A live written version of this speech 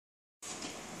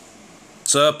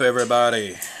What's up,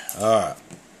 everybody? Alright,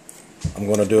 I'm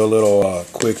going to do a little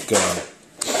quick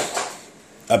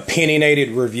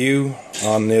opinionated review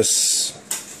on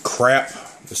this crap,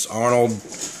 this Arnold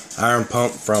iron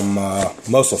pump from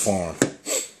Musclepharm.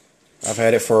 I've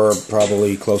had it for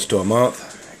probably close to a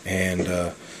month,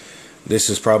 and this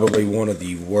is probably one of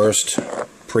the worst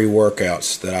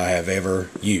pre-workouts that I have ever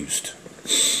used.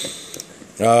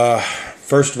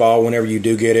 First of all, whenever you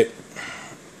do get it,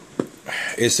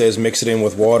 it says mix it in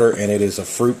with water, and it is a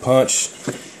fruit punch,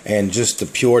 and just the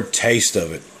pure taste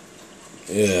of it,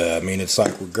 I mean, it's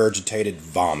like regurgitated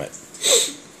vomit.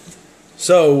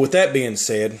 So with that being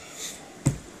said,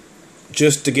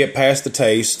 just to get past the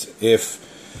taste, if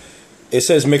it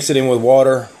says mix it in with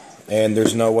water, and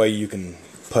there's no way you can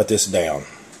put this down,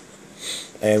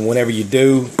 and whenever you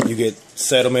do, you get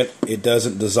sediment. It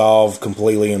doesn't dissolve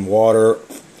completely in water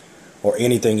or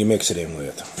anything you mix it in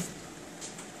with.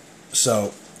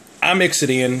 So I mix it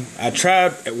in. I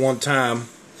tried at one time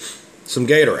some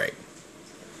Gatorade.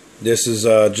 This is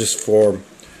just for,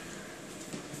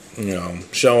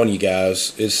 showing you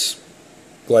guys. It's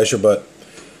Glacier, but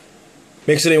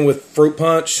mix it in with fruit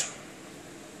punch.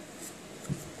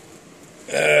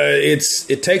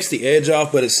 It takes the edge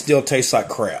off, but it still tastes like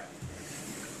crap.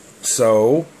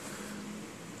 So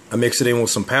I mix it in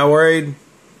with some Powerade.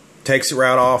 Takes it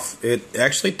right off. It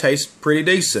actually tastes pretty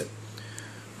decent.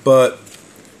 But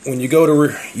when you go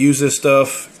to use this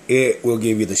stuff, it will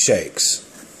give you the shakes.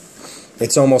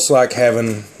 It's almost like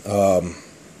having, a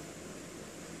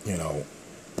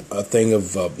thing of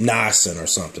niacin or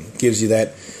something. It gives you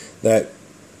that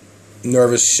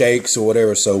nervous shakes or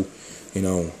whatever. So,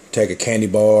 take a candy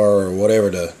bar or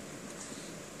whatever to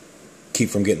keep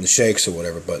from getting the shakes or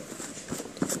whatever. But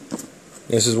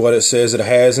this is what it says it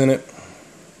has in it,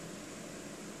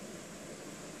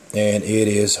 and it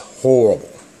is horrible.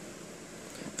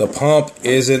 The pump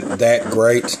isn't that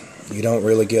great. You don't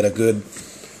really get a good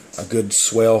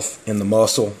swell in the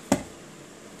muscle.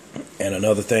 And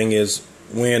another thing is,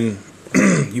 when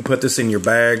you put this in your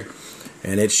bag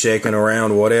and it's shaking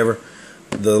around or whatever,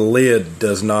 the lid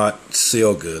does not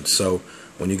seal good. So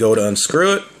when you go to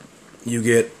unscrew it, you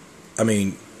get,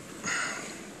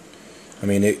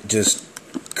 it just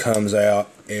comes out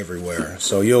everywhere.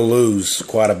 So you'll lose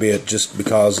quite a bit just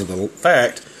because of the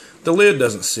fact the lid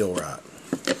doesn't seal right.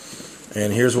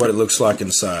 And here's what it looks like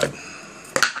inside.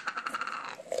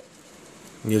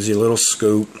 Gives you a little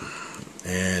scoop.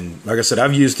 And like I said,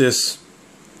 I've used this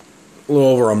a little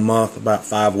over a month, about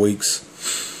 5 weeks.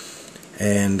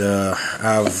 And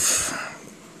I've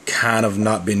kind of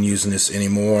not been using this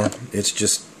anymore. It's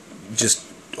just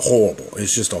horrible.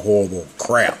 It's just a horrible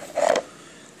crap.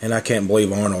 And I can't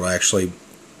believe Arnold actually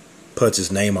puts his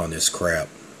name on this crap.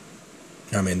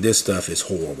 I mean, this stuff is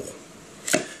horrible.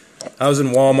 I was in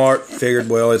Walmart, figured,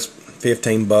 well, it's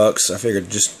 15 bucks. I figured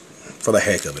just for the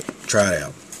heck of it, try it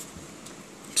out.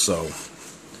 So,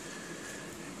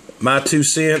 my 2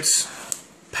 cents,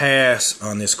 pass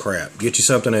on this crap. Get you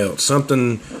something else.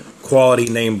 Something quality,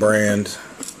 name brand,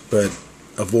 but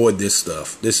avoid this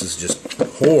stuff. This is just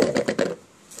horrible.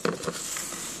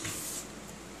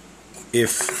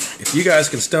 If you guys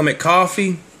can stomach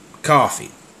coffee,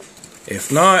 coffee.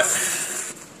 If not,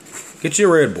 get you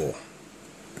a Red Bull.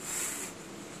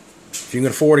 If you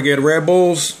can afford to get Red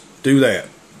Bulls, do that.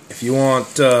 If you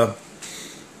want a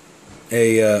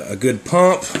good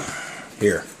pump,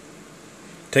 here,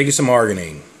 take you some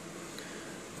arginine.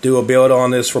 Do a build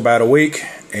on this for about a week,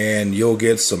 and you'll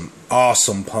get some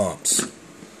awesome pumps.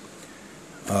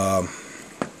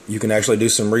 You can actually do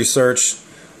some research.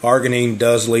 Arginine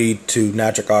does lead to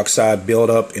nitric oxide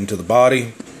buildup into the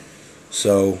body.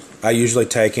 So I usually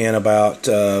take in about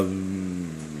a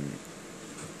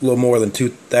little more than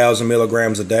 2,000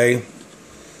 milligrams a day.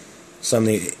 Some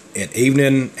at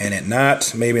evening and at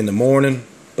night, maybe in the morning.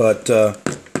 But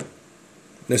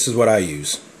this is what I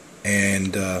use.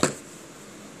 And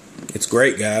it's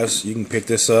great, guys. You can pick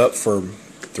this up for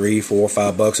 $3, $4,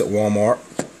 $5 at Walmart.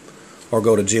 Or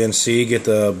go to GNC, get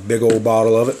the big old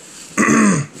bottle of it.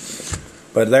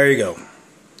 But there you go.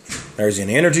 There's an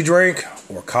energy drink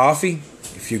or coffee,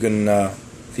 if you can,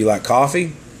 if you like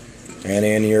coffee, and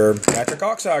then your nitric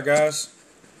oxide, guys.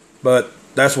 But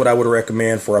that's what I would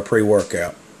recommend for a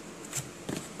pre-workout.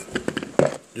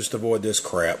 Just avoid this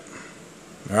crap.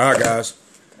 All right, guys.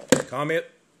 Comment,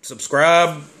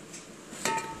 subscribe.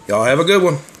 Y'all have a good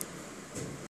one.